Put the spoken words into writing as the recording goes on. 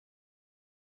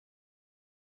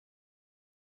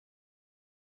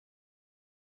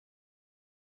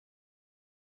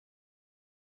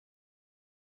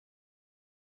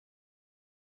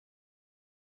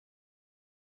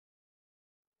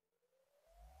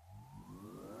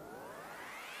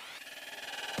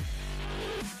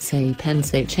se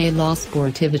pense che la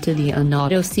sportività di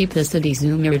un'auto si pista di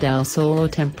zoomare dal solo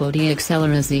tempo di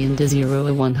accelerazione di 0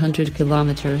 a 100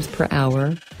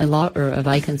 km/h, e l'ora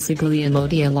vi consigliamo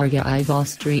di allargare I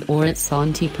vostri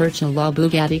orizzonti perché la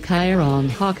Bugatti Chiron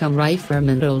ha come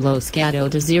riferimento lo scatto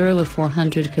da 0 a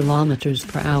 400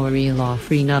 km/h e la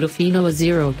frenata fino a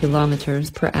 0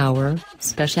 km/h,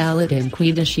 specialità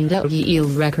inquinando il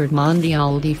record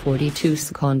mondiale di 42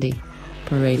 secondi.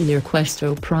 Per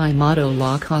questo primato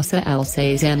la cosa al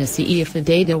 6 anni si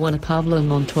affidata a Pablo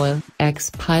Montoya, ex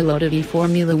pilota di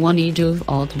Formula 1 e due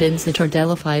alt vincitor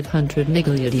della 500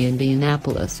 miglia di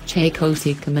Indianapolis che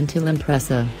cosicamente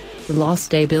l'impresa. La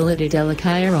stabilità della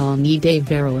Chiron è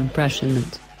davvero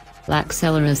impressionante.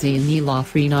 L'accelerazione e la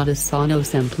frenata sono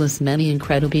semplicemente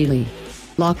incredibili.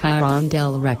 La Chiron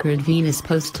del record viene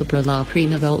esposta per la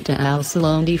prima volta al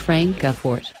Salone di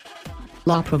Francoforte.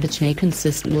 La provincia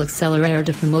consiste nell'accelerare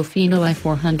da fermo fino a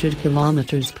 400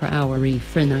 km/h e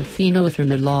frenare fino a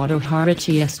fermare la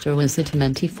richiesta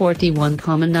esattamente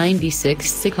 41,96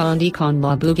 secondi con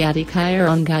la Bugatti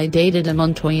Chiron guidata da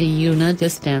Montoya e una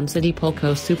distanza di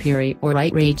poco superiore ai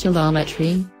 3 km,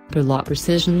 per la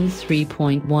precisione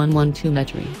 3,112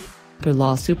 metri. Per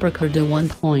la supercar de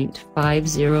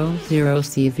 1.500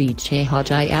 CV che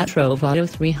ha trovato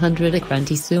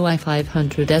 320 sui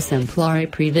 500 esemplari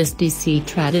previsti si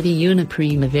tratta di una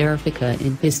prima verifica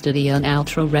in vista di un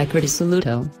altro record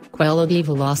assoluto, quello di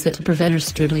velocità per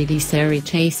strade di serie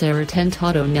che sarà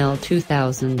tentato nel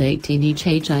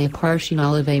 2018 che appartiene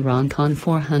alla Veyron con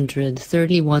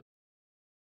 431